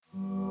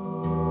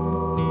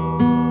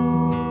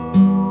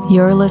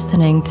You're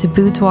listening to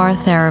Boudoir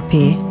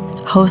Therapy,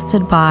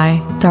 hosted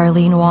by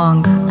Darlene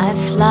Wong. I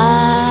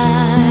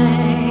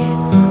fly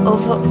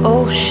over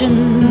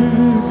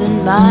oceans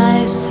in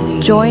my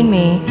sleep. Join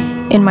me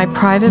in my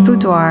private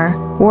boudoir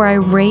where I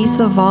raise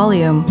the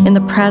volume in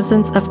the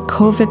presence of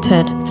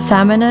coveted,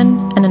 feminine,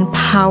 and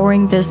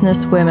empowering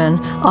business women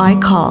I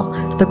call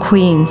the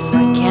Queens.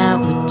 Why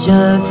can't we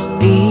just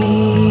be?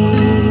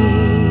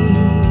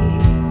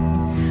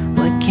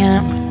 Why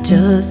can't we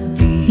just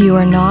be? You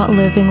are not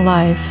living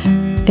life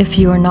if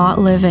you are not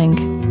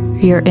living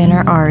your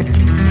inner art.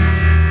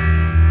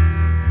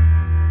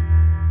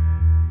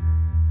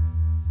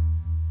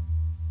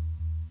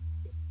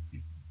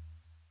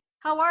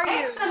 How are you?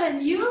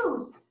 Excellent,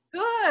 you.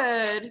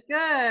 Good.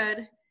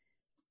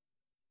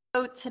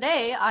 So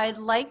today I'd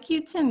like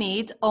you to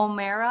meet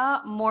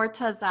Homeira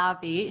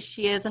Mortazavi.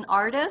 She is an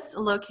artist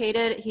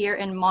located here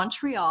in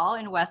Montreal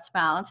in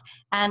Westmount,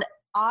 and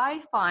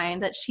I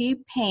find that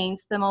she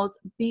paints the most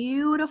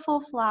beautiful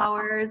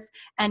flowers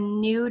and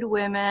nude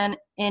women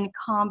in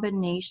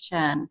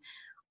combination.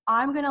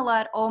 I'm going to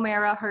let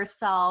Homeira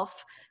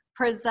herself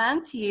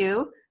present to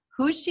you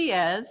who she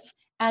is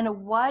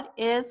and what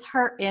is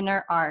her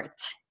inner art.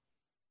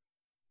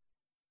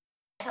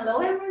 Hello,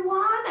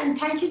 everyone, and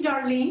thank you,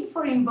 Darlene,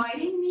 for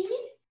inviting me.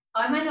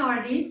 I'm an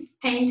artist,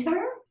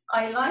 painter.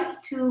 I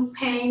like to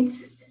paint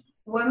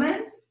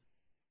women,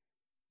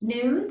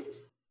 nude,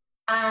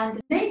 and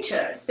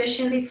nature,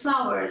 especially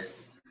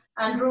flowers.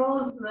 And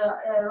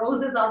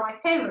roses are my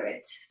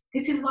favorite.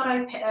 This is what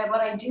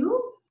I do.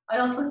 I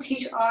also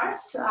teach art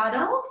to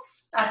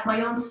adults at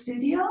my own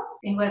studio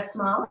in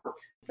Westmount.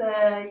 If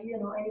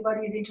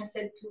anybody is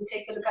interested to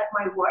take a look at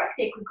my work,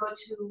 they could go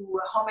to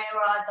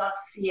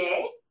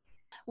homeira.ca.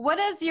 What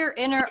is your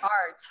inner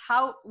art?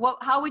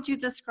 How would you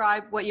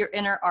describe what your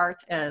inner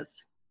art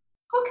is?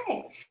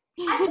 Okay.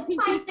 I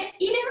think my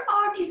inner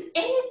art is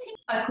anything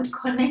I could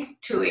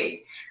connect to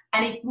it,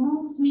 and it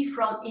moves me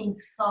from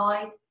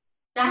inside.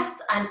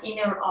 That's an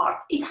inner art.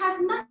 It has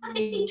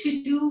nothing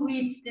to do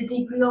with the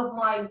degree of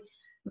my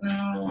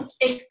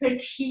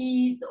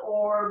expertise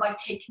or my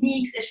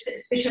techniques,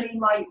 especially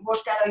my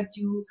work that I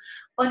do,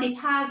 but it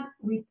has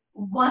with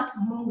what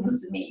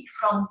moves me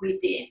from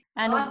within.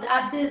 And but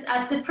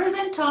at the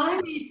present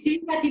time, it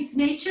seems that it's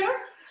nature.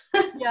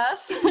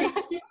 Yes.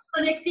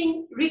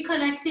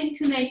 Reconnecting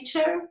to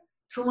nature,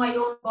 to my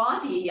own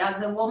body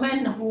as a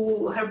woman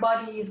who her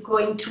body is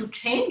going through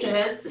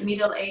changes,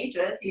 middle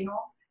ages, to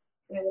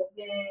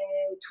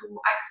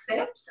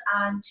accept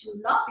and to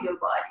love your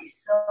body.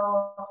 So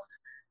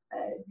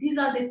these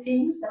are the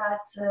things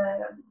that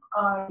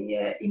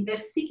I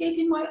investigate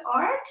in my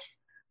art,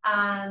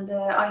 and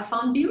I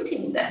found beauty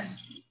in them.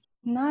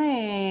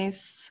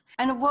 Nice.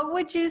 And what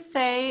would you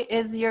say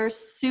is your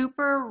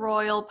super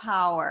royal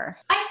power?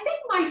 I think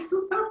my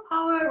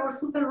superpower or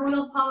super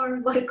royal power,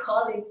 what I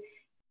call it,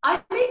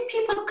 I make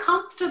people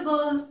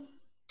comfortable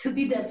to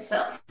be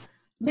themselves.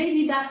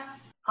 Maybe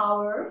that's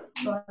power,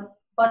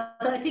 but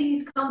I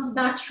think it comes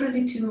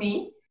naturally to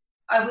me.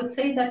 I would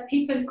say that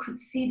people could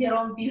see their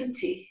own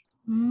beauty.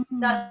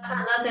 That's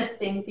another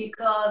thing,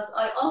 because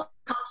I always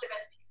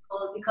compliment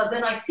people, because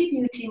when I see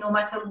beauty, no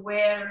matter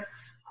where,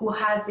 who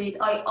has it,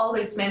 I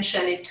always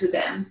mention it to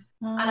them.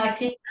 And I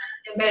think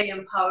that's very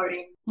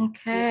empowering.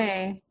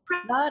 Okay.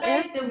 That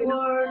is the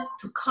word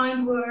to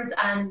kind words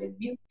and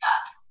beauty,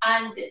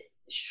 and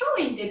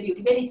showing the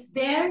beauty when it's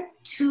there,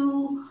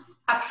 to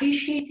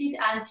appreciate it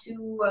and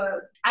to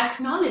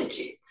acknowledge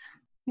it.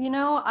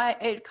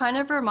 It kind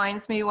of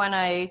reminds me when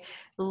I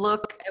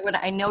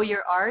know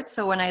your art.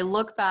 So when I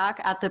look back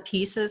at the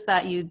pieces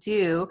that you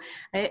do,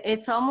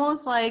 it's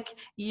almost like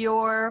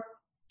you're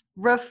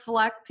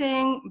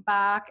reflecting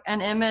back an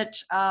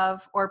image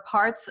of, or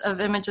parts of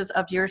images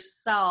of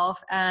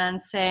yourself,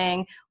 and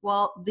saying,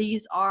 well,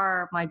 these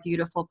are my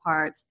beautiful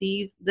parts.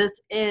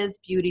 This is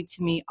beauty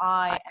to me.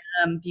 I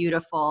am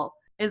beautiful.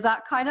 Is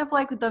that kind of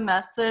like the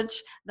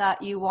message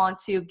that you want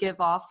to give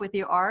off with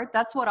your art?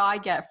 That's what I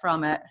get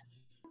from it.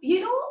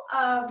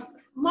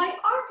 My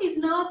art is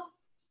not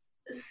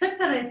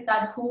separate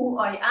than who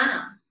I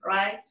am,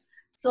 right?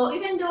 So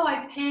even though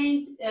I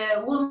paint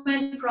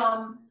women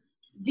from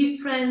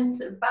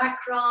different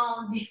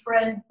background,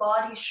 different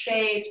body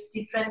shapes,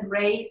 different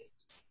race,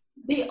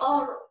 they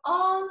are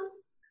all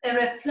a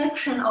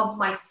reflection of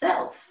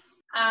myself.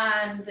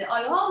 And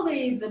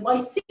my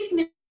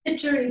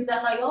signature is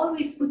that I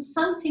always put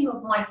something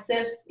of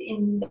myself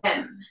in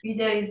them.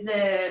 There is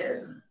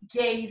a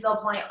gaze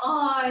of my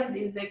eyes,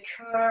 is a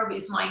curve,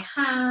 is my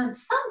hand,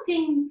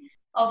 something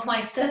of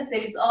myself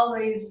that is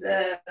always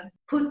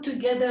put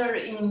together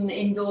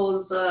in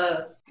those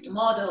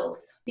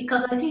models,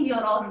 because I think we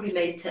are all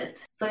related.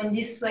 So in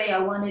this way, I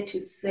wanted to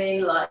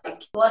say,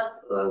 like,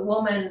 what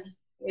women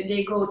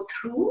they go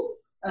through,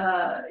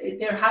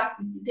 their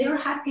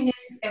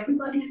happiness is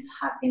everybody's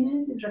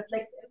happiness. It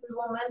reflects every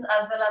woman,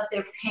 as well as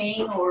their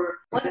pain or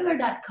whatever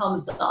that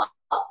comes up.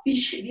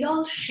 We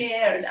all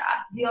share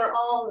that. We are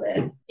all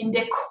in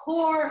the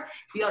core.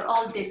 We are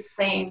all the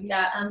same,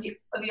 and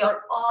we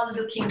are all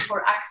looking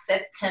for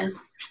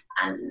acceptance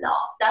and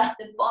love. That's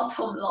the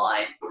bottom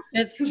line.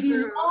 It's To true. be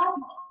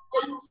loved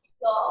and to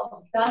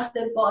love. That's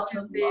the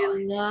bottom Be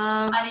line.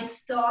 loved And it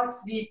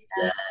starts with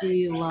and be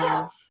yourself.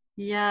 loved.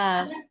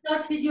 Yes. And it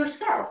starts with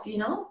yourself,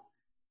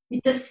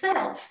 with the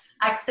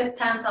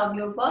self-acceptance of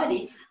your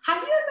body.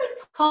 Have you ever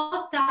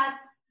thought that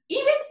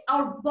even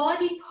our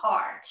body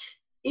part,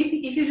 if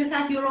you look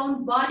at your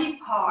own body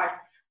part,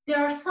 there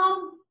are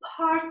some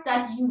parts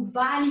that you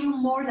value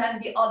more than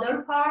the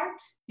other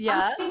part?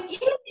 Yes. I mean,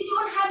 even if we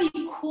don't have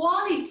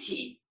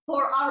equality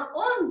for our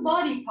own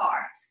body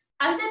parts,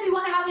 and then we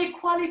want to have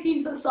equality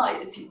in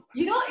society.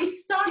 It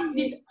starts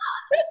with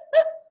us.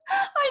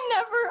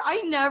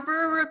 I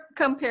never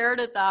compared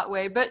it that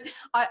way, but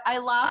I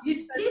laugh. You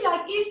see,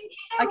 like if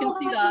I can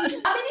see that.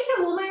 if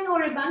a woman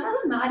or a man,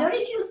 doesn't matter,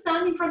 if you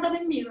stand in front of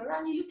a mirror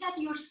and you look at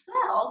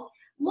yourself,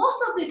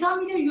 most of the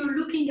time either you're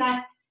looking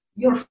at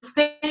your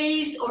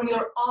face or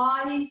your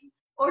eyes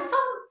or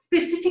some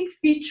specific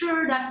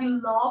feature that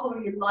you love or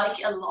you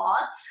like a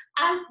lot,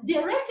 and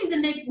the rest is a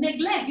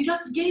neglect. You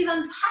just gaze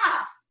and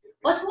pass.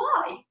 But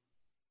why?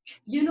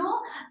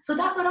 So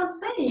that's what I'm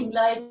saying.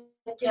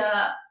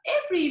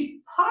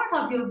 Every part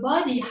of your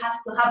body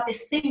has to have the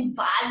same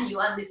value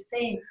and the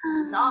same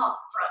love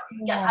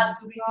from you. It has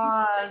to receive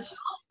the same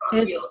love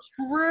from you. It's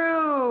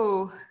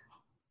true.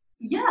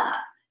 Yeah.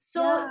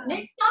 So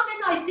next time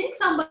when I think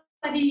somebody,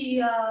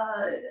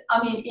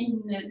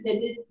 in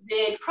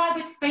the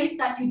private space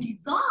that you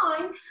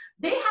design,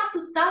 they have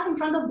to stand in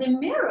front of the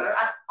mirror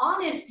and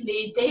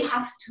honestly, they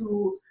have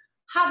to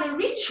have a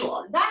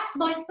ritual. That's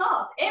my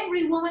thought.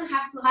 Every woman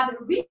has to have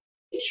a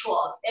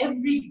ritual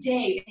every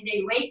day. When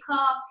they wake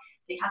up,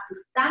 they have to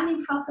stand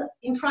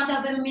in front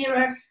of a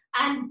mirror,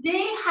 and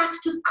they have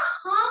to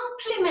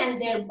compliment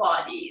their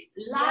bodies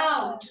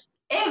loud.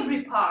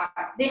 Every part.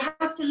 They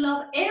have to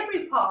love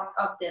every part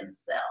of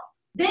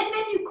themselves. Then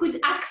when you could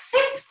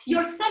accept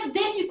yourself,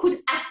 then you could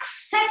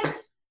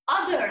accept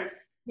others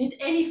with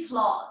any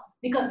flaws,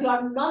 because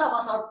none of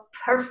us are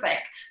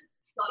perfect.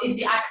 So if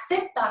we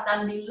accept that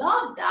and we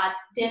love that,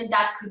 then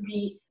that could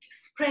be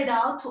spread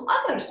out to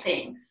other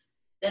things.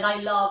 Then I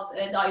love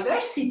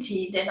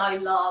diversity, then I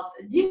love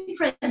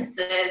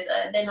differences,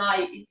 then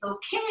it's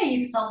okay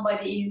if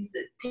somebody is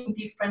thinking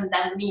different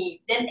than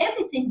me, then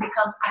everything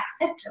becomes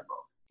acceptable.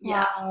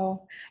 Yeah.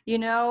 Wow.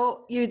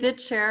 You did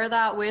share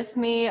that with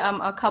me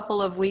a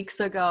couple of weeks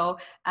ago,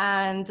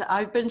 and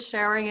I've been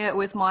sharing it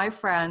with my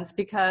friends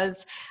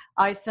because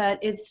I said,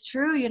 it's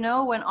true,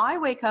 when I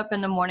wake up in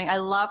the morning, I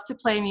love to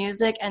play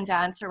music and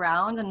dance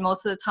around. And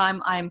most of the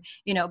time I'm,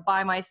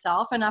 by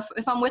myself. And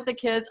if I'm with the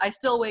kids, I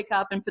still wake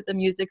up and put the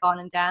music on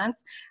and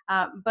dance.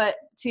 But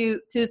to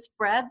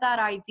spread that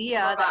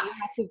idea that you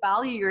have to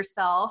value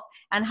yourself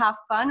and have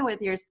fun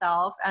with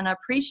yourself and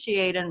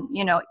appreciate and,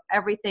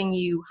 everything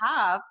you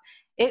have,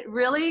 it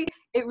really,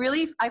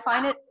 I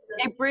find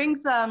it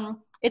brings,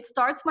 it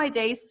starts my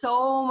day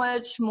so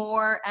much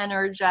more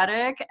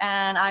energetic,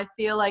 and I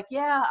feel like,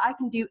 I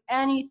can do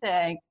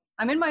anything.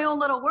 I'm in my own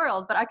little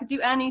world, but I could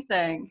do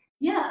anything.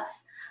 Yes.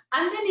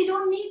 And then you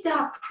don't need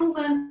the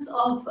approvals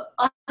of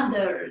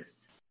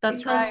others.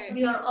 That's right.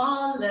 We are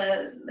all,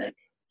 if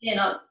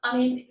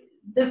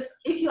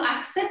you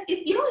accept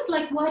it, it's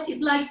like what?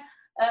 It's like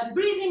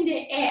breathing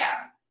the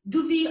air.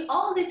 Do we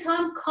all the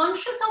time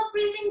conscious of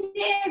breathing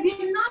the air?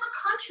 We're not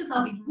conscious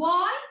of it.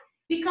 Why?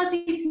 Because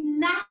it's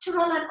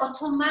natural and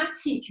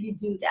automatic we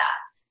do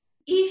that.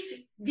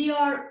 If we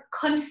are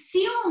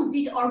consumed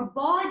with our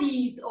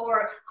bodies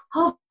or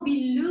how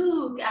we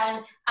look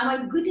and am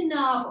I good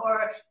enough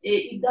or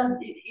is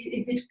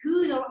it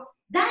good, or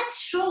that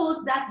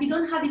shows that we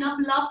don't have enough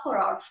love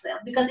for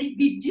ourselves, because if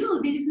we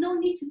do, there is no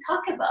need to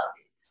talk about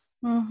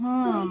it.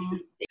 Mm-hmm.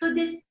 So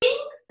the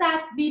things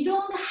that we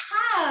don't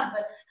have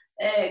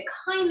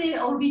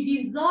or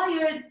we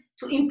desire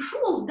to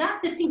improve,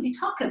 that's the thing we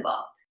talk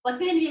about. But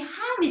when we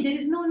have it, there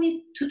is no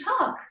need to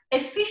talk. A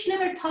fish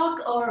never talk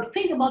or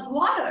think about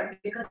water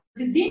because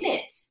it's in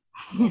it.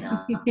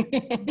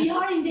 We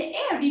are in the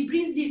air. We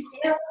breathe this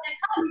air all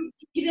the time.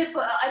 Even if,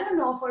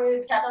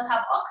 if cannot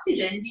have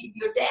oxygen,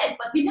 you're dead.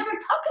 But we never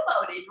talk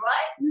about it,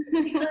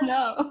 right? Because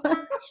No.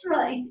 It's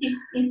natural.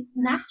 It's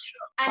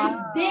natural. And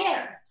it's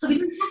there. So we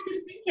don't have to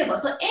think about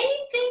it. So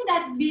anything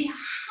that we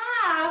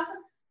have,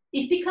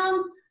 it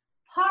becomes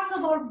part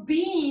of our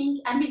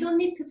being, and we don't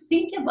need to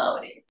think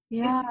about it.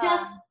 Yeah.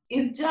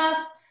 It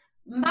just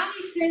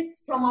manifests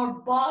from our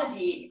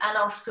body and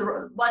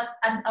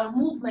our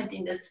movement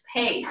in the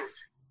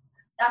space.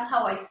 That's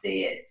how I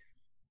see it.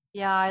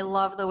 Yeah, I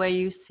love the way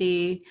you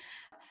see.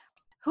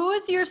 Who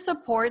is your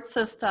support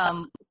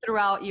system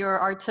throughout your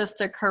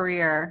artistic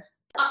career?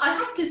 I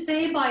have to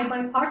say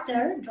my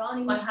partner,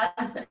 Johnny, my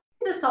husband,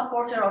 is a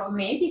supporter of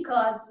me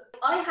because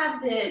I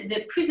have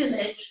the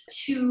privilege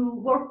to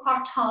work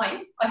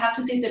part-time. I have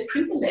to say it's a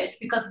privilege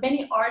because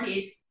many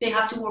artists, they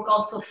have to work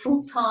also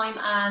full-time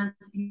and,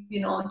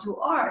 do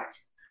art.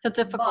 It's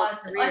a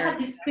difficult career. I have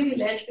this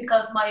privilege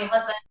because my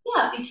husband,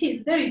 it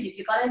is very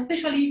difficult,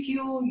 especially if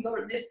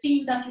the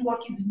theme that you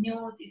work is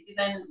nude, is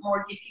even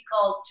more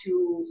difficult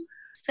to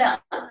self.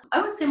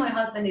 I would say my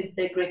husband is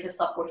the greatest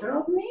supporter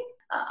of me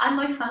and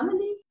my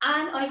family.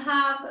 And I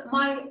have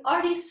my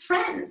artist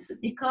friends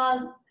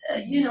because,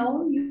 you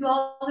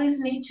always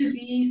need to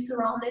be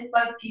surrounded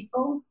by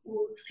people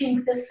who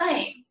think the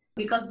same.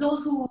 Because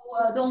those who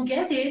don't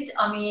get it,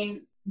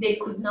 they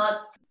could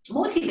not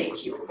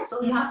motivate you.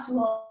 So you have to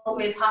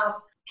always have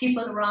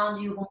people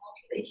around you who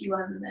motivate you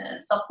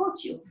and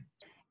support you.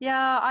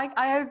 Yeah,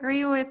 I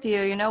agree with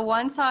you.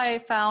 Once I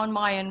found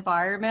my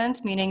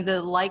environment, meaning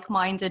the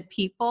like-minded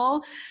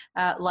people,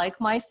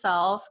 like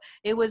myself,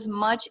 it was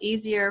much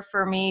easier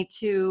for me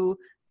to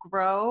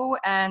grow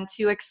and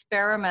to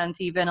experiment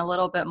even a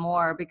little bit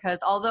more, because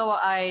although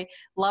I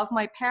love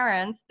my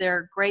parents,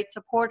 they're great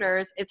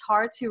supporters, it's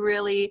hard to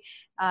really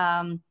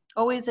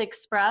always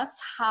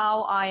express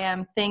how I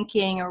am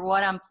thinking or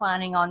what I'm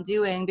planning on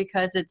doing,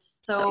 because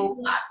it's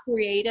so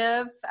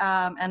creative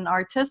and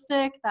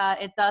artistic that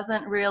it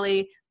doesn't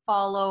really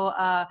follow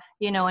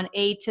an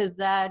A to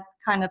Z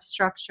kind of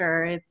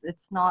structure.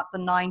 It's not the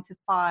 9 to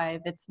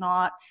 5. It's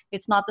not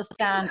the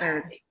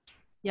standard.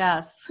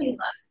 Yes.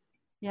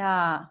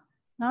 Yeah.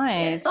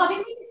 Nice. Yeah. So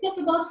when we talk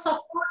about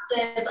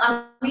supporters,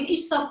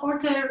 each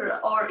supporter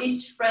or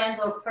each friend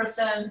or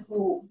person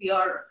who we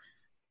are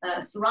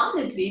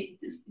surrounded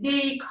with,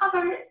 they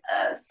cover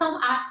some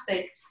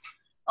aspects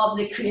of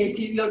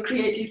your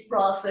creative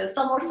process.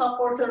 Some are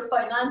supporter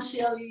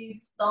financially,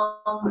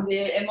 some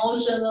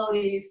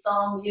emotionally,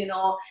 some,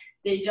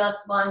 they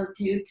just want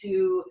you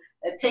to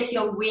take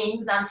your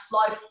wings and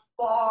fly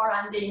far,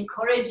 and they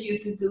encourage you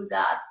to do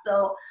that.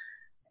 So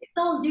it's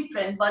all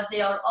different, but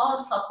they are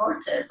all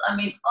supporters.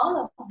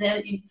 All of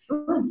them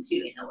influence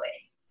you in a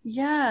way.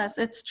 Yes,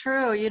 it's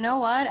true. You know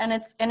what? And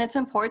it's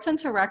important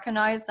to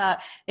recognize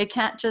that it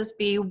can't just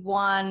be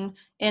one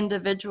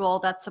individual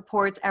that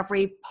supports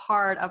every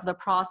part of the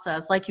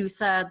process. Like you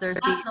said, there's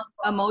the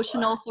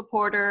emotional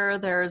supporter,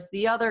 there's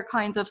the other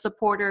kinds of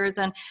supporters.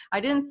 And I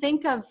didn't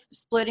think of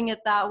splitting it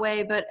that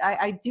way, but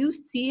I do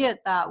see it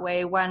that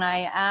way when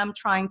I am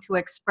trying to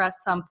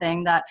express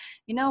something that,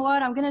 you know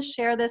what, I'm going to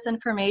share this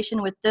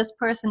information with this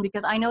person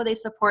because I know they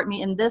support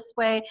me in this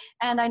way,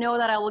 and I know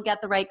that I will get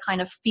the right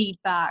kind of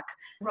feedback.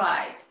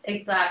 Right,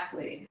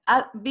 exactly.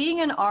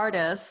 Being an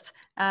artist,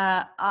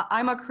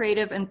 I'm a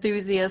creative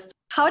enthusiast.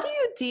 How do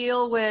you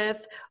deal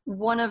with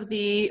one of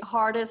the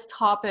hardest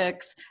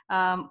topics,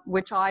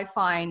 which I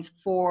find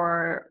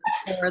for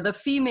the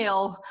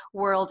female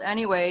world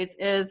anyways,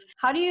 is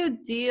how do you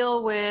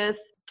deal with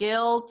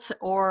guilt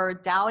or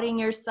doubting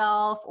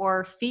yourself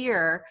or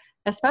fear,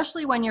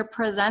 especially when you're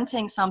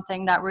presenting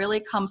something that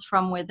really comes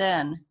from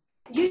within?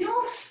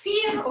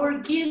 Fear or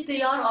guilt,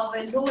 they are of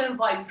a lower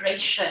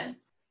vibration,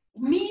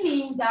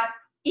 meaning that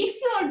if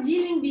you are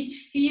dealing with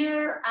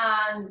fear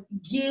and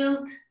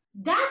guilt,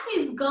 that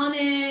is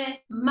gonna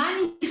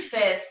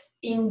manifest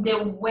in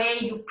the way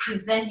you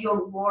present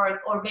your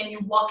work, or when you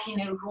walk in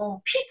a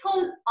room.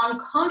 People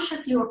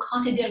unconsciously or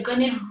consciously, they're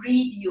gonna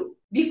read you.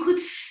 We could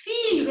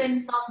feel when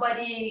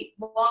somebody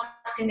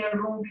walks in a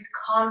room with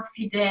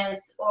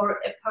confidence or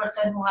a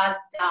person who has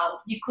doubt.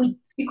 We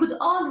could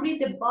all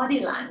read the body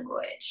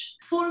language.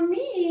 For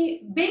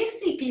me,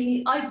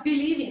 basically, I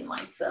believe in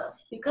myself.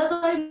 Because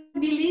I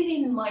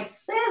believe in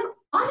myself,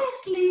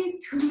 honestly,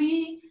 to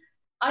me,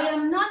 I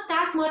am not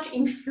that much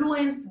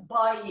influenced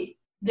by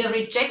the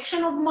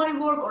rejection of my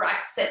work or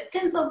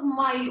acceptance of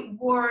my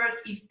work.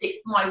 If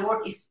my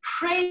work is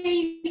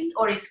praised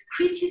or is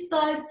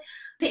criticized,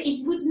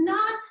 it would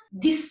not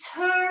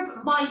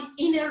disturb my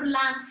inner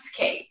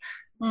landscape.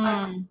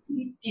 I do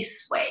it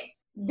this way.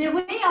 The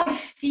way I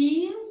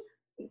feel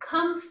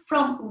comes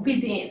from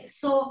within.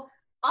 So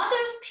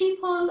other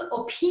people's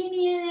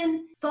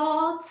opinion,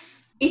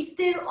 thoughts, it's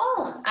their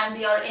own, and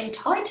they are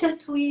entitled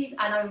to it,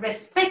 and I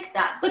respect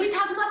that. But it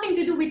has nothing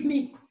to do with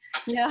me.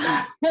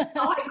 Yeah. That's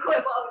how I go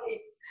about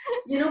it.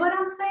 You know what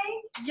I'm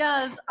saying?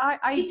 Yes,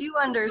 I do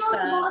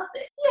understand.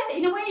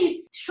 In a way,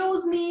 it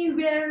shows me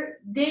where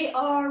they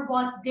are,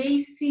 what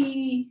they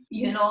see,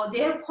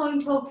 their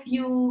point of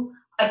view.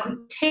 I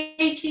could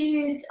take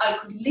it, I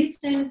could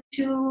listen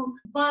to,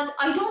 but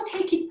I don't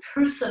take it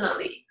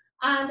personally.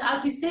 And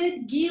as we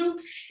said, guilt,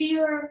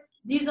 fear,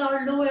 these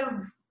are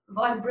lower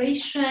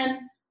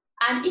vibration.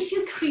 And if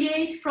you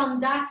create from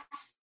that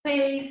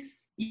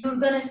space, you're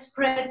going to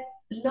spread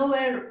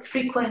lower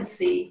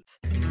frequency.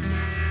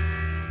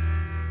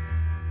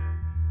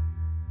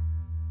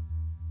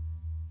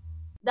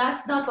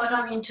 That's not what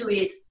I'm into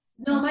it.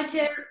 No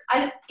matter,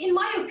 in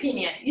my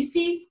opinion, you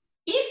see,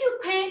 if you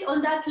paint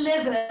on that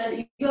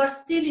level, you are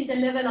still in the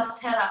level of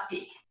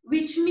therapy,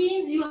 which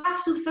means you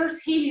have to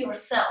first heal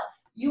yourself.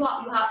 You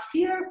have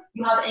fear,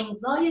 you have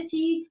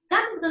anxiety.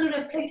 That is going to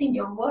reflect in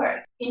your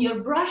work, in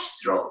your brush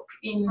stroke,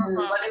 in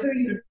whatever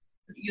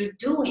you're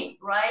doing,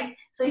 right?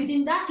 So it's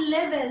in that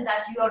level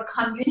that you are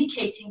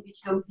communicating with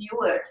your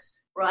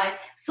viewers, right?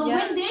 So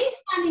when they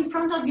stand in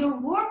front of your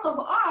work of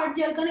art,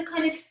 they're going to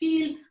kind of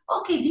feel,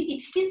 okay,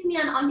 it gives me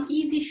an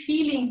uneasy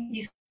feeling,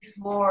 this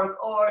work,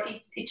 or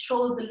it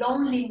shows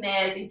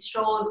loneliness, it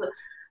shows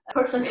a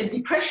person a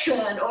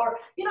depression, or,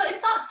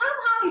 it's not,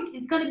 somehow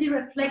it's going to be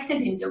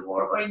reflected in the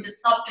work or in the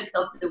subject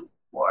of the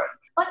work.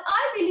 But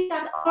I believe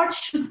that art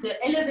should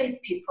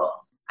elevate people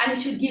and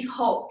it should give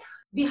hope.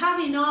 We have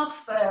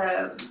enough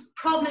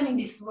problem in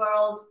this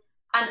world,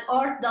 and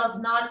art does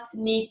not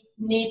need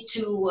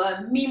to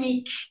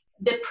mimic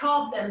the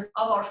problems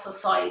of our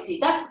society.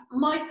 That's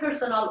my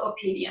personal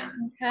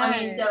opinion. Okay. I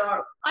mean,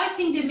 I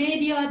think the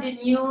media, the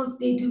news,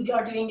 they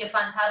are doing a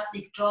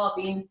fantastic job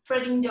in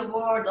spreading the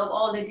word of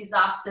all the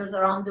disasters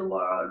around the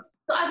world.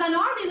 So as an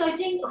artist, I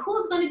think,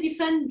 who's going to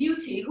defend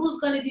beauty? Who's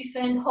going to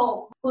defend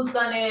hope? Who's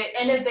going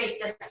to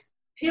elevate the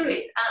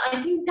spirit? And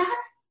I think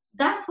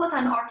that's what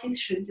an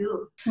artist should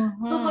do.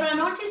 Mm-hmm. So for an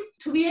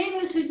artist to be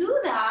able to do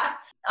that,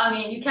 I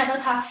mean, you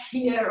cannot have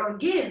fear or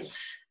guilt.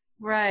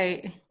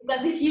 Right.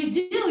 Because if you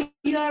do,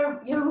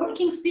 you're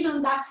working still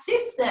on that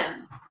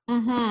system.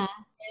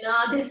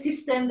 Mm-hmm. The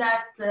system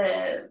that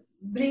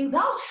brings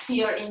out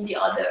fear in the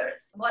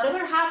others.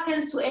 Whatever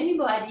happens to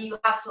anybody, you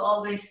have to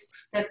always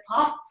step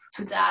up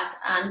to that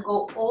and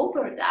go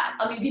over that.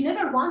 I mean, we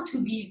never want to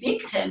be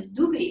victims,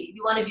 do we? We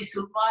want to be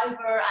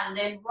survivor and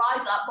then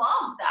rise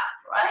above that,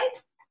 right?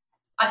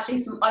 At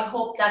least I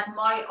hope that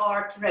my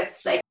art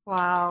reflects.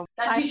 Wow.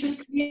 That we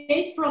should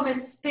create from a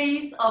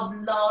space of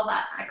love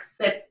and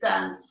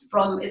acceptance,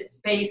 from a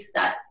space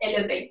that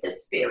elevates the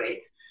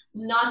spirit,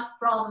 not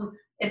from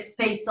a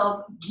space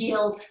of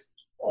guilt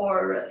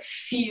or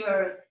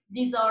fear.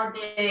 These are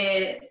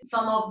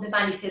some of the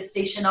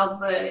manifestation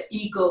of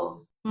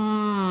ego,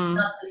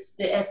 not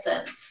the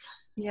essence.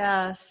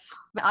 Yes.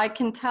 I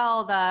can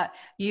tell that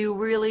you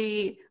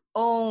really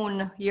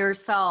own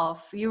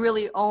yourself. You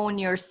really own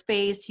your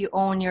space, you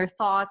own your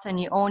thoughts, and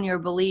you own your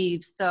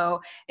beliefs. So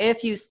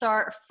if you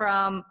start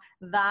from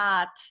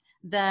that,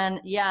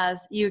 then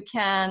yes, you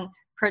can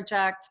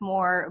project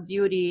more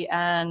beauty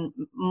and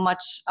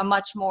a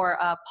much more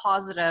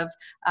positive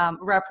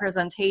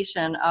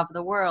representation of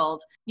the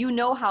world. You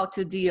know how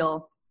to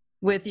deal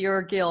with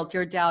your guilt,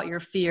 your doubt, your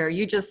fear.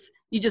 You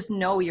just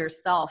know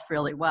yourself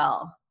really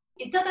well.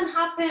 It doesn't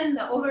happen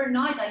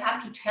overnight, I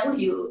have to tell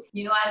you.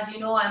 As you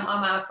know,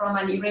 I'm from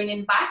an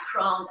Iranian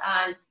background,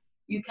 and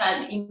you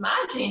can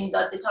imagine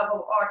that the type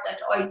of art that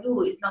I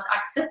do is not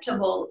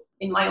acceptable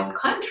in my own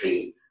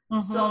country.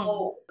 Mm-hmm.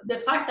 So the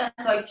fact that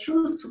I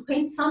choose to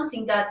paint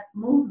something that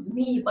moves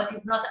me but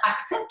is not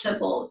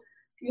acceptable,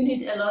 you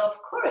need a lot of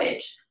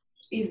courage.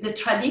 It's the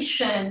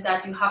tradition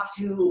that you have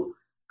to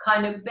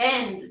kind of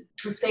bend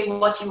to say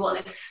what you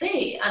want to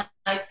say. And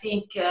I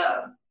think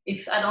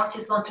if an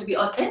artist wants to be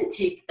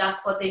authentic,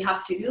 that's what they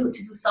have to do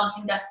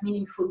something that's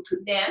meaningful to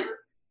them,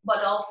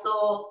 but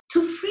also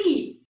to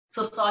free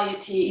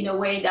society in a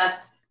way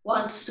that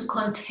wants to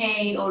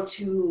contain or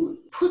to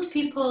put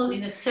people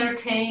in a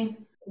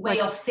certain way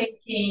of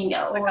thinking.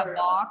 Like a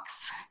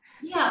box.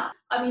 Yeah.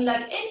 I mean,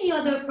 like any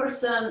other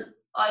person,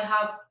 I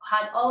have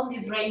had all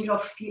this range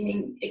of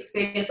feeling,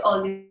 experience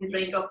all this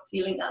range of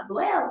feeling as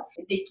well.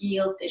 The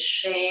guilt, the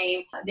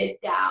shame, the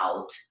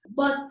doubt.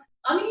 But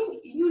I mean,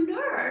 you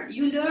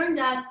learn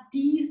that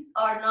these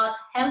are not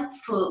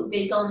helpful.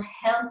 They don't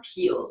help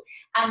you.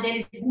 And there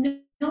is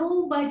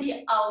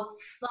nobody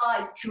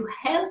outside to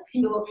help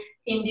you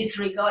in this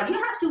regard. You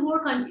have to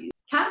work on you.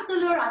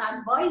 Counselor, an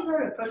advisor,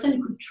 a person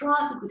you could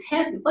trust, who could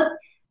help you. But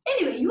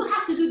anyway, you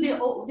have to do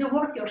the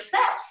work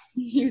yourself.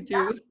 You do.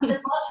 That's the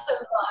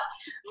bottom line.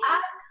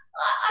 And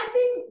I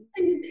think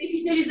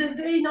if there is a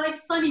very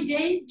nice sunny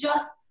day,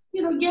 just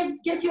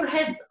get your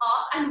heads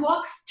up and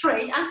walk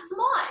straight and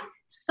smile.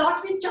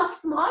 Start with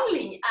just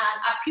smiling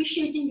and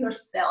appreciating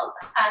yourself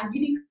and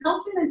giving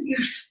compliment to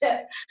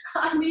yourself.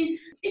 I mean,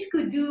 it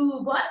could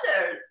do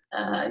wonders.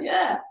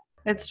 Yeah.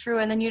 It's true.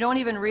 And then you don't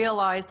even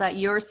realize that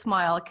your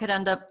smile could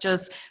end up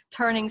just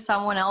turning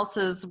someone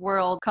else's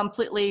world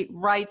completely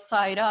right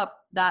side up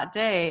that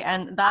day.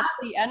 And that's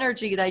the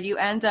energy that you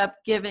end up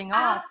giving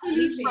off, at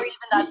least for even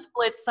that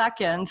split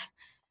second.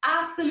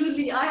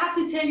 Absolutely. I have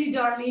to tell you,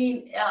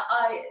 Darlene,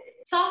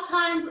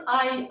 sometimes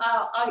I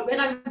when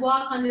I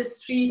walk on the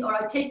street or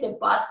I take the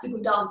bus to go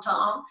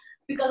downtown,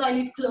 because I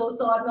live close,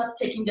 so I'm not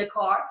taking the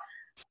car,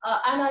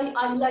 and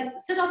I like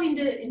sit up in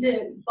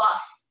the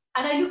bus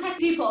and I look at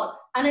people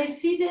and I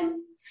see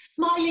them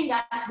smiling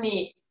at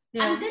me,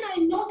 and then I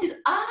notice,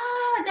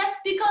 that's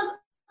because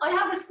I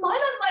have a smile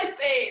on my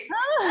face.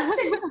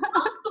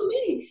 That's to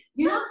me,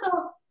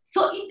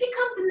 so it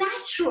becomes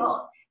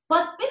natural.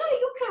 But when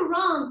I look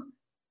around,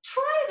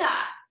 try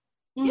that.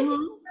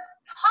 Mm-hmm.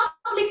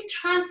 Public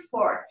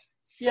transport.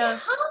 See how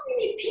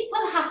many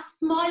people have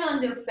smile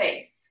on their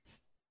face.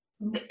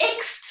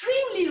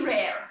 Extremely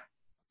rare.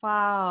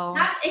 Wow.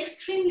 That's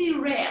extremely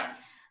rare.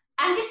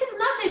 And this is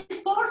not a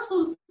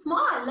forceful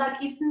smile. Like,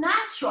 it's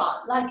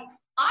natural. Like,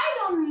 I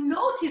don't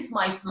notice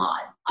my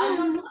smile. I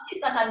don't notice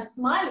that I'm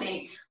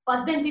smiling.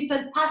 But then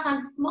people pass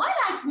and smile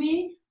at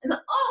me, and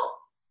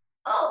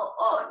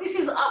oh, this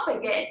is up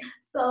again.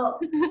 So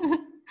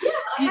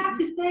I have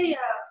to say,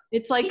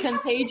 it's like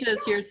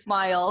contagious, your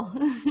smile.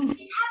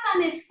 It has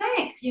an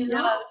effect,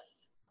 Yes.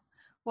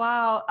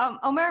 Wow.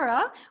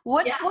 Homeira,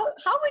 Yeah,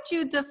 how would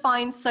you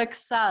define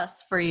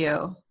success for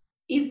you?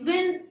 is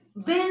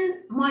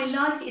when my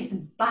life is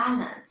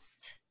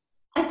balanced.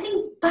 I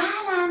think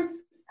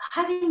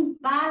having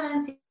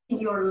balance in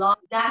your life,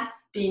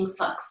 that's being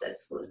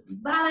successful.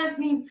 Balance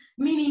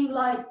meaning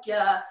like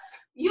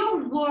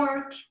your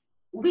work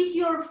with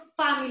your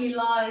family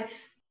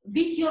life,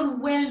 with your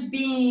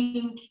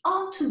well-being,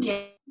 all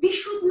together. We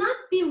should not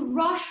be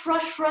rush,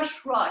 rush,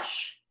 rush,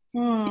 rush.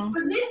 Hmm,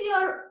 Because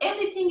when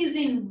everything is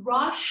in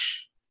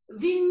rush,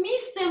 we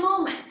miss the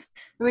moment.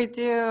 we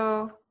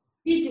do.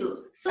 We do.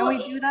 And So we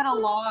if do that a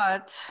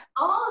lot.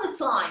 all the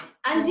time,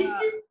 and Yeah.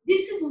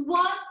 this is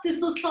what the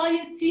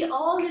society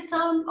all the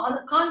time,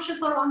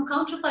 conscious or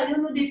unconscious, I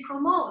don't know, they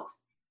promote.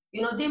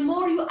 You know, the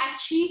more you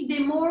achieve, the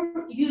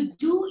more you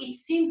do, it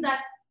seems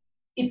that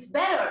it's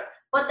better,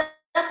 but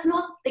that's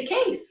not the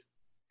case.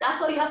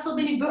 That's why you have so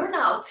many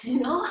burnouts, you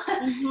know. It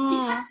has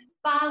Mm-hmm.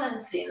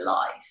 balance in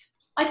life.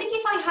 I think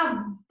if I have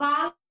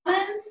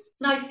balance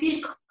and I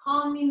feel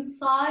calm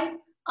inside,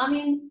 I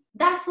mean,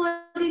 that's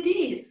what it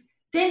is.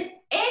 Then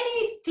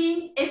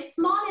anything, a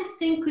smallest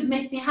thing could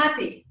make me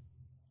happy.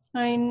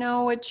 I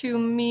know what you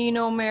mean,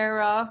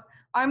 Omera.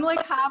 I'm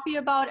like happy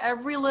about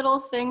every little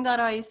thing that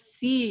I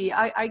see.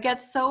 I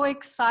get so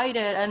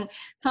excited, and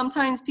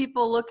sometimes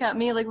people look at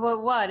me like,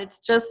 what? It's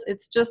just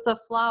a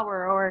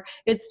flower, or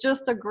it's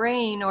just a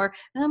grain, or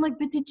and I'm like,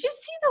 but did you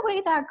see the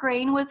way that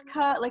grain was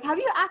cut? Like, have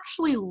you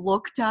actually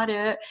looked at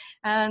it?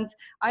 And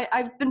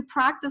I've been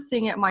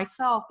practicing it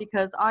myself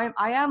because I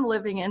am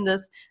living in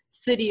this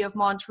city of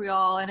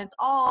Montreal, and it's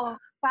all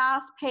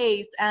fast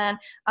paced, and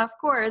of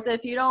course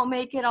if you don't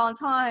make it on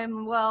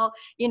time, well,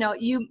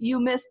 you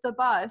miss the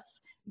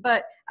bus.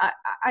 But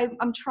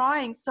I'm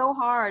trying so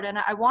hard, and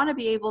I want to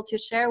be able to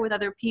share with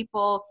other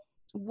people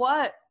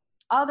what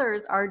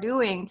others are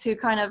doing to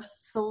kind of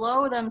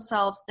slow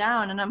themselves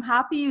down. And I'm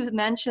happy you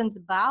mentioned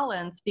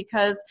balance,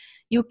 because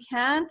you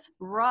can't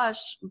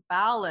rush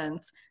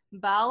balance.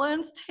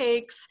 Balance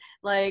takes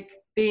like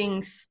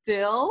being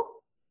still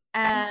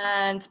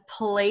and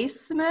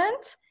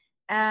placement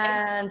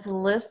and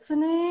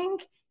listening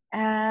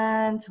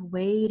and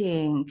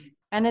waiting.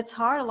 And it's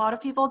hard. A lot of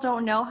people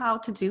don't know how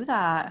to do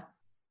that.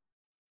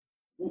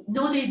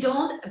 No, they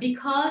don't,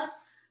 because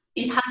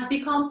it has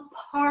become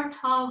part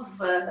of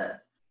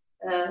their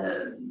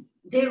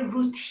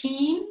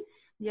routine,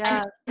 and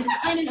Yes. it's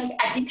kind of like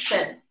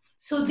addiction.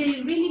 So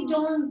they really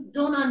don't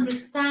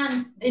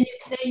understand when you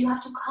say you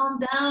have to calm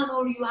down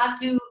or you have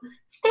to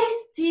stay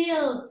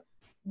still.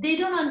 They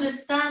don't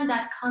understand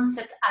that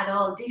concept at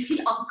all. They feel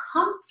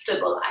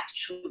uncomfortable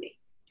actually.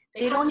 They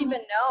They have don't to.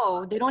 even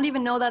know. They don't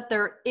even know that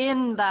they're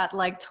in that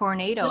like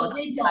tornado. No,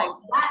 they Like,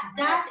 don't.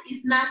 That is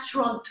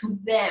natural to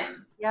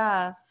them.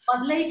 yes.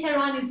 But later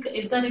on is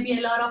going to be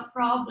a lot of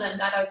problem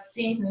that I've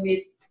seen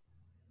with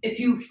a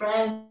few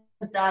friends,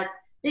 that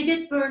they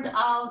get burned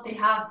out, they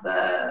have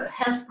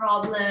health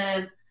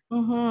problem,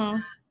 Mm-hmm.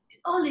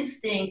 all these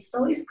things.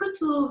 So it's good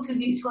to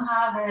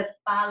have a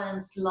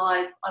balanced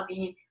life. I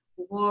mean,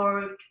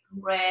 work,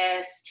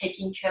 rest,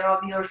 taking care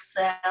of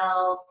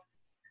yourself.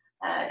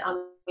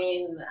 I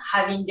mean,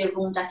 having the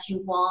room that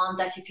you want,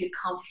 that you feel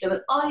comfortable.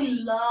 I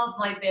love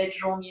my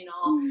bedroom, you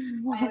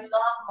know. I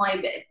love my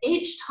bed.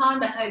 Each time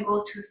that I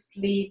go to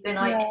sleep and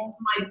I enter Yes.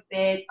 my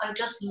bed, I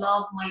just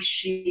love my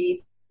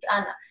sheets.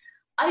 And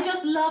I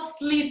just love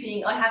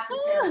sleeping, I have to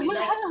tell you.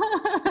 Like,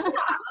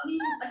 I mean,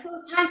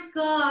 so thanks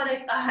God,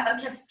 I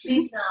can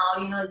sleep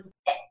now, you know.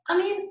 I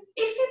mean,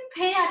 if you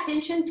pay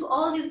attention to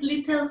all these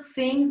little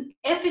things,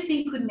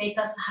 everything could make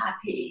us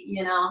happy,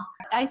 you know.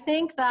 I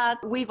think that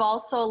we've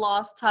also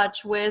lost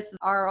touch with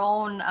our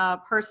own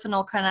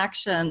personal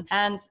connection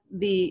and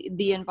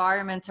the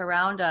environment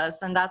around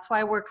us, and that's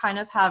why we're kind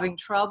of having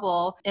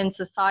trouble in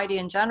society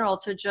in general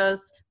to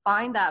just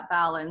find that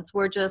balance.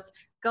 We're just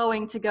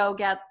going to go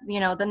get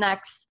the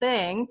next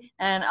thing,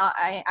 and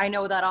I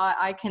know that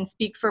I can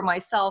speak for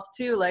myself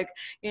too. Like,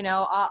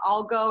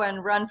 I'll go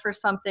and run for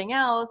something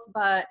else,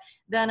 but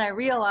then I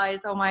realize,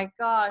 oh my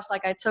gosh,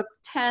 like I took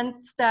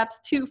 10 steps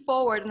too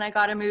forward and I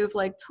got to move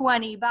like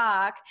 20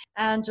 back,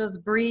 and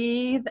just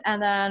breathe and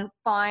then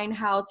find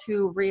how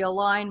to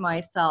realign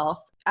myself.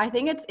 I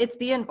think it's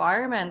the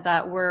environment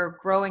that we're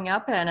growing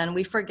up in, and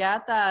we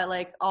forget that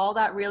like all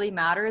that really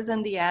matters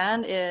in the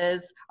end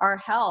is our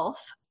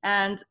health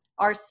and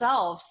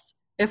ourselves.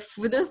 If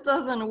this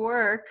doesn't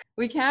work,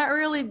 we can't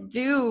really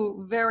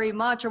do very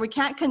much, or we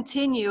can't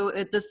continue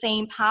at the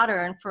same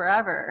pattern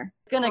forever.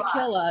 It's going to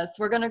kill us.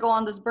 We're going to go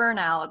on this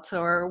burnout,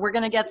 or we're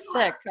going to get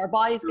sick. Our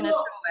body's going to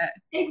show it.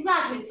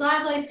 Exactly. So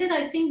as I said,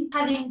 I think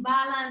having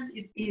balance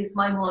is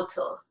my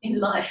motto in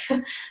life.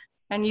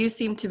 And you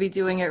seem to be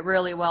doing it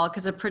really well,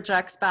 because it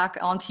projects back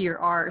onto your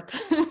art.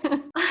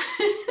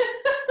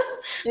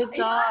 It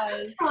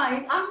does.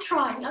 I'm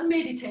trying. I'm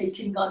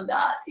meditating on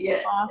that.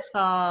 Yes.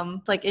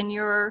 Awesome. Like in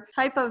your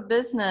type of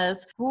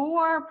business, who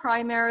are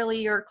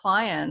primarily your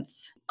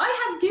clients? I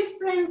have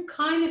different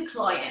kind of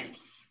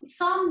clients.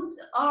 Some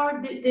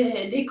are,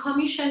 they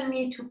commission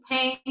me to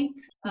paint.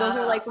 Those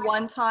are like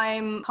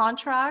one-time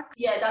contracts?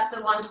 Yeah, that's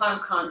a one-time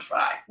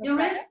contract. Okay. The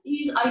rest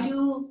is I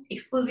do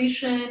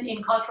exposition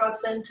in cultural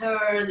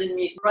centers.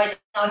 Right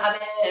now I have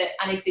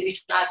an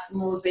exhibition at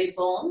Musée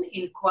Bonn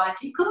in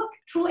Coaticook.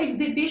 Through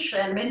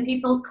exhibition, when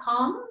people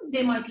come,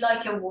 they might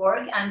like a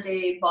work and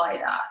they buy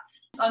that.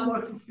 I'm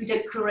working with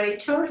a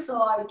curator,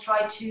 so I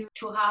try to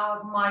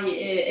have my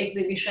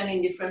exhibition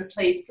in different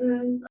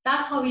places.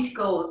 That's how it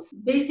goes.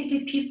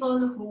 Basically,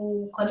 people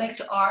who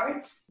collect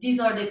art, these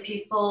are the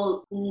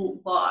people who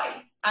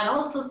buy. And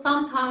also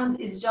sometimes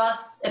it's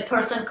just a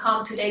person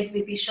come to the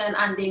exhibition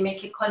and they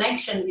make a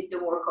connection with the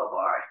work of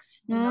art.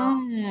 You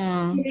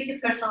know, they make a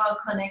personal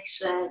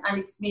connection and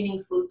it's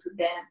meaningful to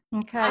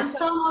them. Okay. And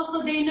some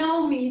also they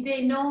know me,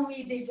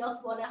 they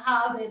just want to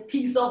have a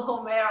piece of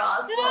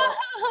Homeira. So that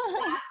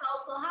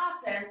also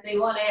happens. They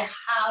want to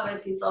have a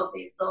piece of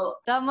it. So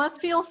that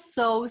must feel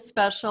so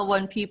special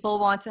when people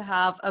want to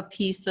have a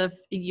piece of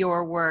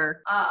your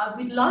work. I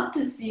would love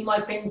to see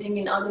my painting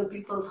in other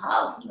people's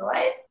house,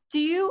 right? Do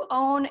you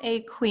own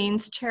a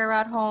queen's chair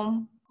at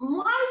home?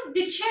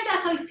 The chair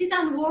that I sit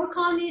and work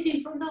on it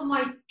in front of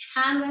my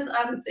canvas,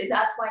 I would say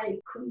that's my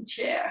queen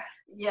chair.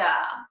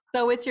 Yeah.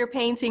 So it's your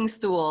painting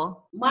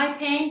stool? My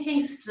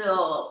painting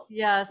stool.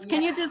 Yes.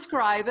 Can you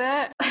describe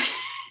it?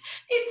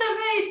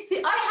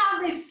 I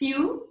have a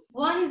few.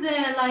 One is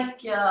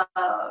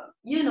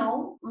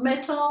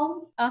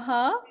metal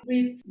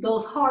with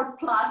those hard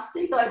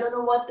plastic. I don't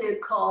know what they're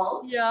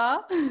called. Yeah.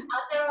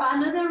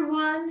 Another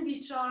one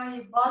which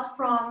I bought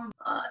from,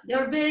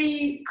 they're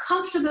very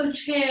comfortable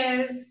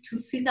chairs to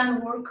sit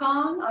and work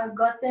on. I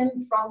got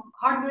them from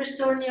hardware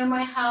store near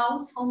my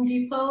house, Home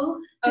Depot.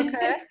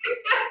 Okay.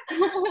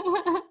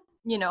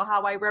 You know,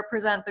 how I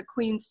represent the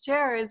queen's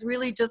chair is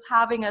really just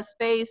having a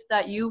space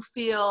that you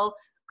feel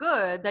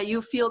good, that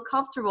you feel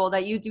comfortable,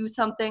 that you do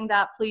something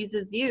that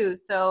pleases you.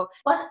 So,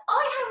 but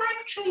I have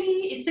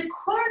actually, it's a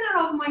corner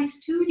of my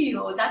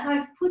studio that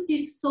I've put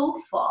this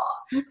sofa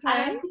and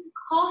I put a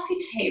coffee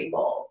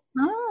table.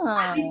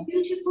 And with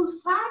beautiful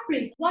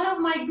fabric. One of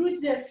my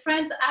good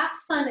friends,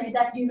 Afsane,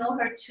 that you know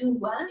her too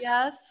well.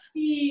 Yes.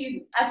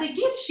 She, as a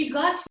gift, she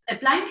got a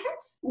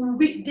blanket.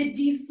 The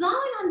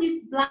design on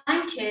this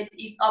blanket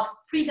is of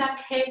Frida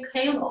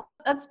Kahlo.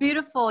 That's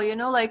beautiful, you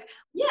know, like.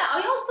 Yeah,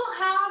 I also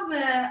have,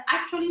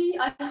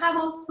 I have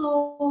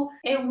also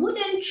a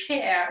wooden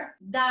chair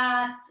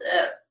that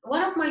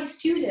one of my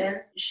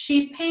students,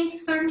 she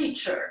paints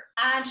furniture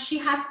and she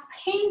has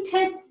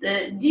painted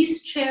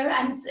this chair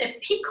and it's a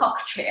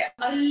peacock chair.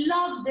 I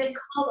love the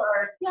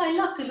colors. Yeah, I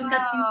love to look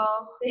at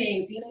these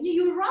things. You know,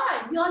 you're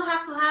right. We all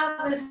have to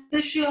have a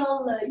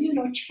special,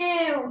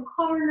 chair or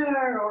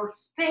corner or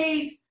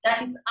space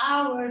that is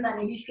ours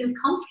and we feel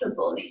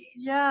comfortable in it.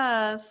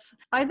 Yes,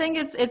 I think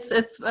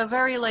it's a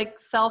very like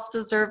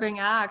self-deserving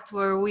act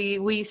where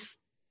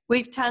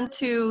we tend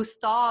to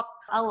stop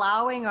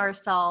allowing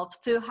ourselves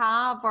to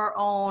have our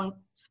own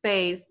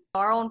space,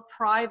 our own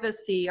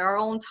privacy, our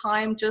own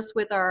time just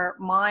with our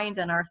mind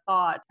and our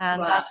thought.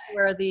 And that's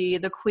where the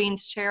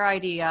queen's chair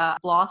idea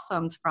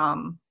blossomed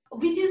from.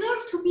 We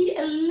deserve to be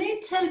a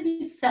little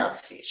bit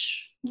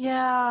selfish.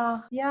 Yeah.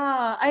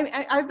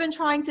 I've been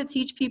trying to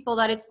teach people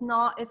that it's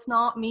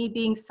not me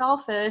being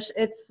selfish.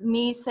 It's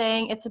me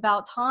saying it's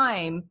about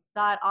time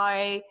that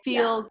I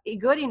feel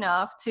good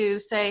enough to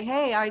say,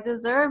 hey, I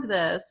deserve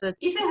this.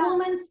 If a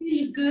woman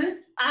feels good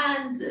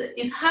and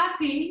is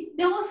happy,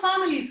 the whole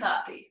family is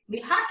happy.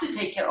 We have to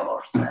take care of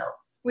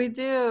ourselves. We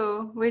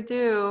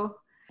do.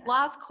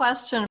 Last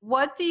question.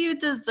 What do you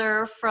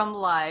deserve from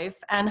life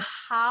and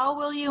how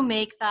will you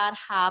make that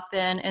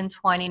happen in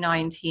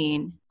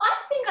 2019? I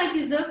think I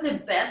deserve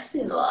the best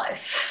in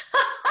life.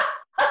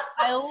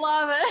 I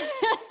love it.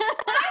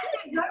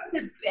 I deserve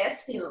the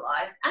best in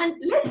life. And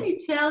let me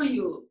tell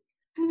you,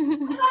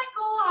 when I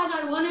go and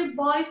I want to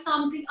buy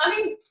something, I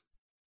mean,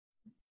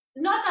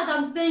 not that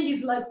I'm saying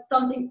it's like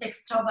something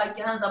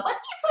extravaganza, but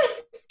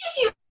if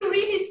you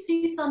really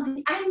see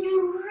something and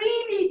you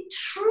really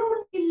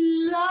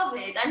truly love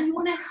it and you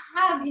want to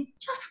have it,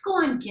 just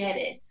go and get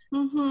it.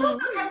 Don't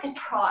look at the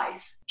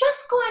price.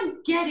 Just go and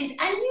get it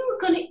and you're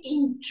going to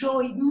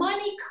enjoy it.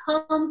 Money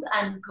comes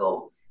and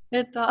goes.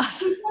 It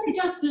does. You're going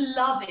to just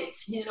love it,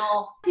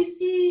 You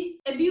see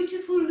a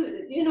beautiful,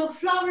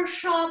 flower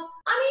shop.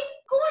 I mean,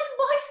 go and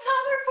buy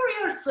flower for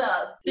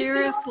yourself.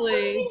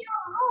 Seriously. In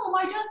your room.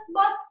 I just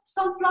bought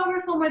some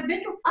flowers for my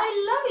bedroom. I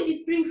love it.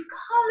 It brings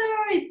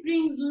color. It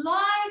brings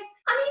life.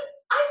 I mean,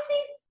 I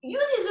think you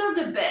deserve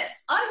the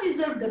best. I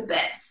deserve the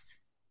best.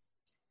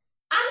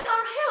 And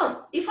our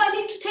health. If I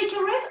need to take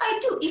a rest, I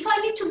do. If I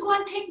need to go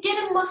and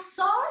get a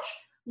massage,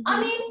 I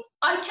mean,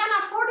 I can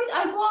afford it.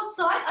 I go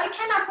outside. I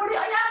can afford it.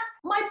 I ask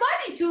my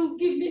body to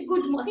give me a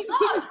good massage.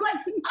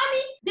 I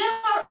mean, there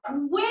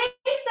are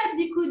ways that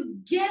we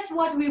could get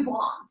what we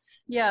want.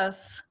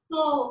 Yes.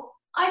 So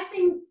I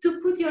think to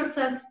put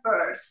yourself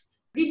first.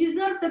 We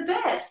deserve the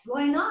best.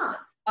 Why not?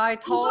 I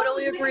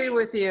totally agree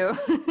with you.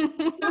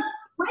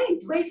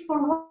 Wait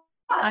for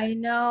I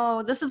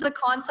know. This is a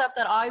concept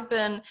that I've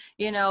been,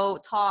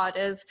 taught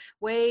is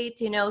wait,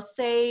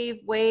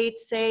 wait,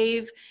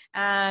 save.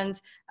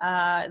 And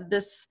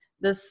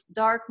this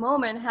dark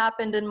moment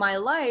happened in my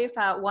life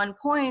at one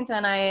point,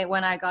 and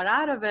when I got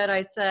out of it,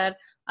 I said,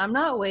 I'm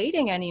not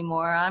waiting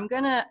anymore. I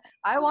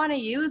want to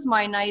use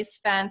my nice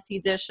fancy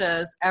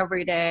dishes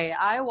every day.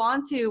 I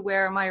want to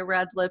wear my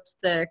red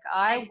lipstick.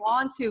 I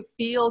want to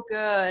feel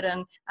good.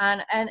 And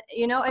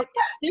it's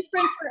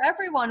different for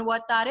everyone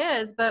what that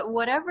is, but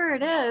whatever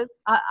it is,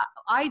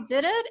 I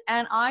did it,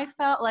 and I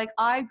felt like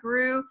I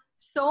grew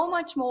so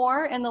much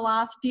more in the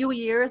last few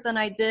years than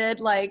I did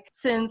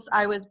since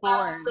I was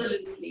born.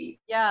 Absolutely.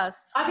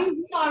 Yes. I mean,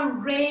 we are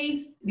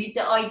raised with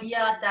the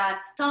idea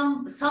that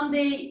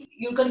someday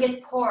you're gonna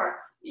get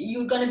poor,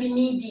 you're gonna be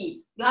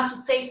needy, you have to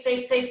save,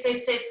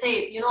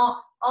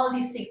 all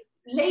these things.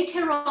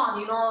 Later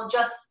on,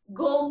 just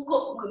go,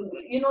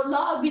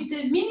 love with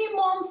the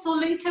minimum, so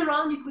later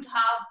on you could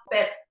have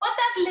better. But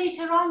that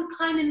later on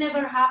kind of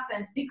never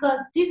happens,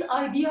 because this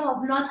idea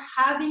of not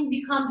having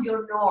becomes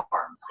your norm.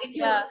 If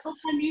you're so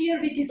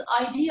familiar with this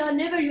idea,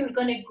 never you're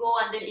gonna go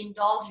and then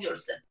indulge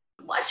yourself.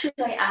 What should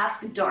I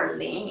ask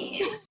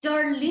Darlene?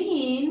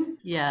 Darlene,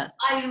 yes,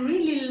 I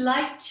really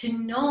like to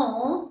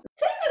know.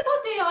 Tell me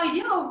about the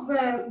idea of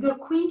the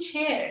queen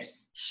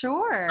chairs.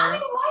 Sure. I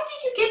mean, why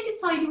did you get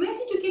this idea? Where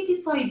did you get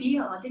this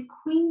idea, the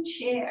queen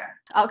chair?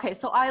 Okay,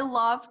 so I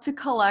love to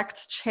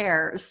collect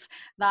chairs.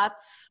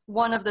 That's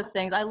one of the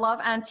things. I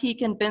love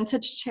antique and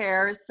vintage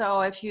chairs.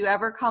 So if you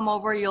ever come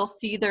over, you'll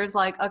see there's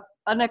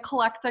an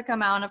eclectic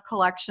amount of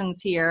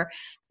collections here.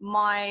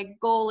 My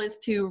goal is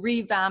to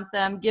revamp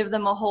them, give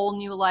them a whole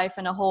new life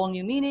and a whole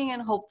new meaning,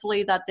 and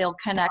hopefully that they'll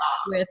connect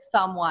with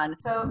someone.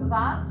 So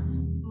that's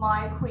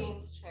my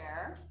queen's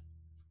chair.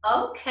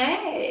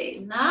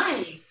 Okay,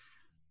 nice.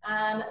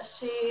 And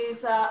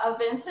she's a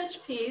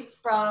vintage piece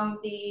from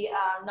the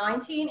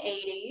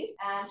 1980s,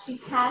 and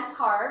she's hand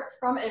carved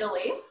from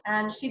Italy.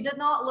 And she did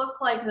not look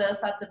like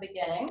this at the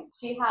beginning.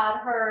 She had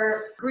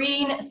her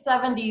green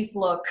 70s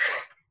look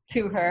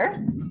to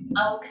her.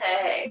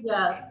 Okay.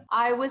 Yes.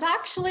 I was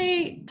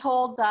actually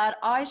told that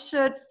I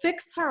should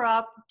fix her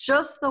up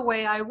just the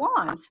way I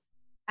want.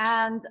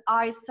 And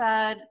I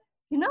said,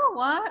 you know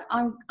what?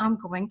 I'm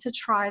going to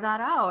try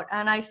that out.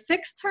 And I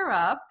fixed her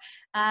up,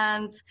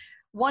 and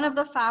one of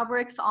the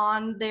fabrics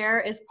on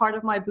there is part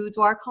of my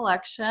boudoir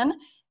collection.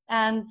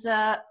 And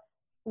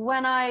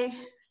when I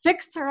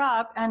fixed her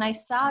up and I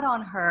sat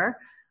on her,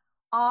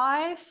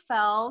 I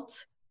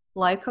felt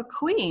like a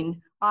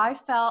queen. I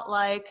felt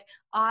like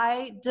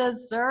I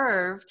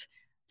deserved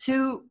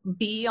to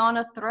be on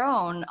a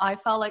throne. I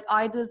felt like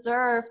I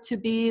deserved to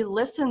be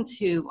listened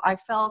to. I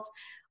felt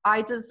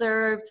I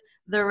deserved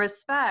the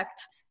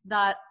respect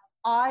that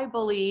I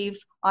believe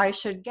I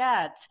should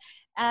get.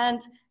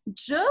 And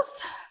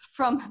just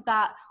from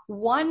that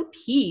one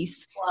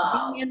piece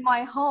being in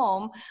my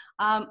home,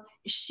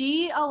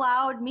 she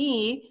allowed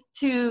me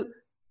to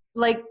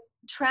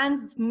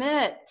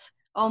transmit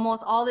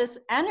almost all this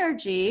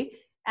energy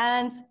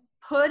and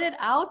put it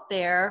out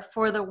there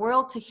for the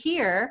world to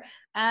hear.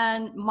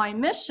 And my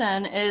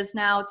mission is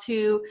now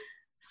to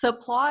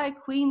supply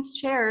queen's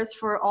chairs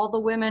for all the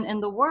women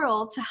in the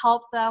world to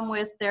help them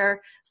with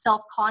their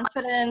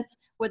self-confidence,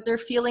 with their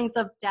feelings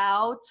of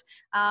doubt,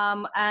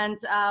 and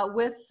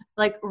with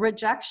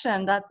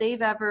rejection that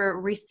they've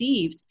ever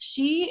received.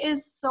 She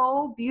is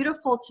so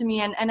beautiful to me,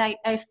 and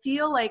I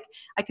feel like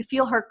I could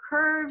feel her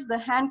curves, the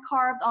hand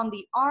carved on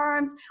the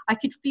arms. I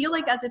could feel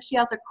as if she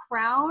has a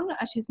crown.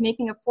 She's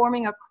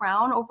forming a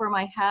crown over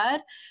my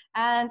head.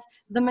 And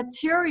the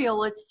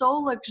material, it's so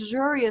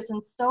luxurious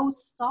and so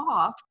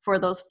soft. For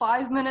those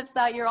 5 minutes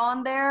that you're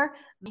on there,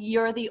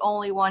 you're the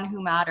only one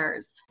who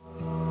matters.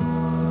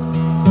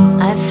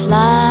 I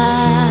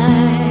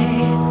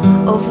fly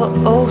over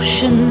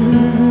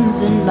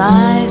oceans in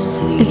my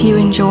sleep. If you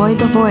enjoyed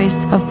the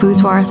voice of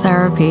Boudoir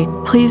Therapy,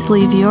 please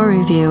leave your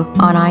review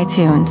on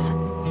iTunes.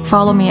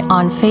 Follow me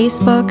on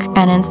Facebook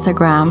and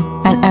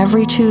Instagram, and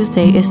every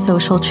Tuesday is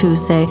Social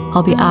Tuesday.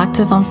 I'll be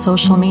active on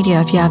social media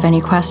if you have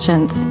any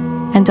questions.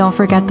 And don't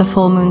forget the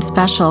full moon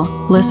special.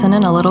 Listen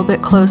in a little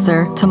bit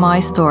closer to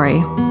my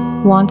story.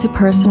 Want to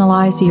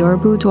personalize your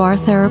boudoir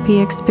therapy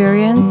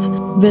experience?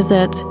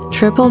 Visit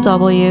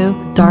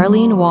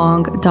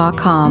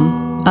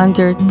www.darlenewong.com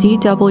under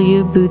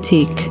DW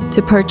Boutique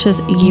to purchase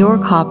your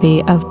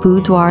copy of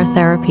Boudoir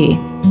Therapy,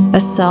 a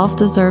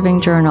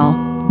self-deserving journal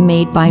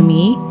made by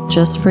me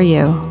just for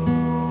you.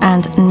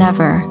 And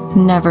never,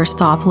 never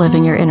stop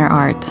living your inner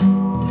art,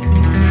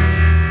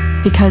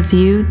 because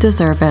you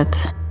deserve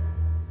it.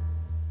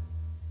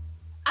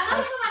 And I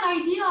have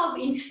an idea of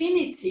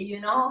infinity,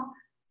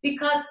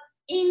 because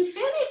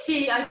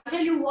infinity, I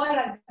tell you why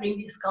I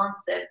bring this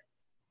concept.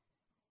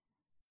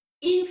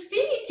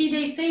 Infinity,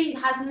 they say it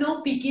has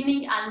no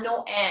beginning and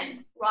no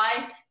end,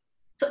 right?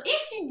 So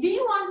if we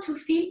want to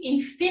feel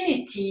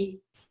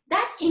infinity,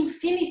 that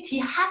infinity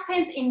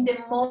happens in the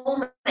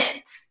moment.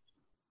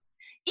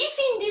 If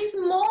in this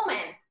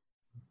moment,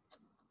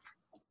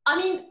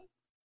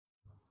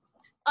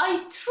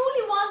 I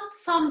truly want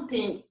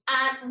something,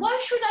 and why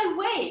should I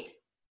wait?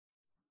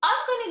 I'm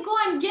gonna go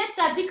and get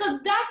that, because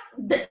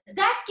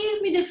that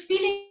gives me the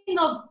feeling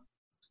of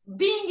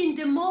being in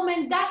the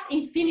moment. That's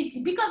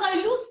infinity, because I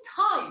lose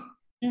time.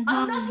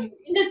 I'm not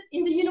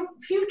in the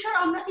future.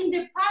 I'm not in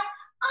the past.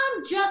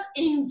 I'm just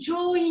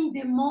enjoying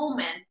the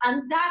moment,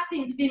 and that's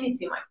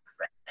infinity, my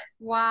friend.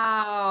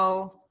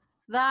 Wow,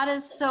 that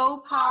is so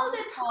powerful. All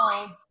the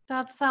time.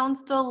 That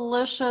sounds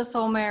delicious,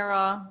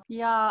 Homeira.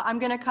 Yeah, I'm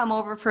gonna come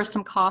over for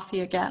some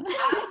coffee again.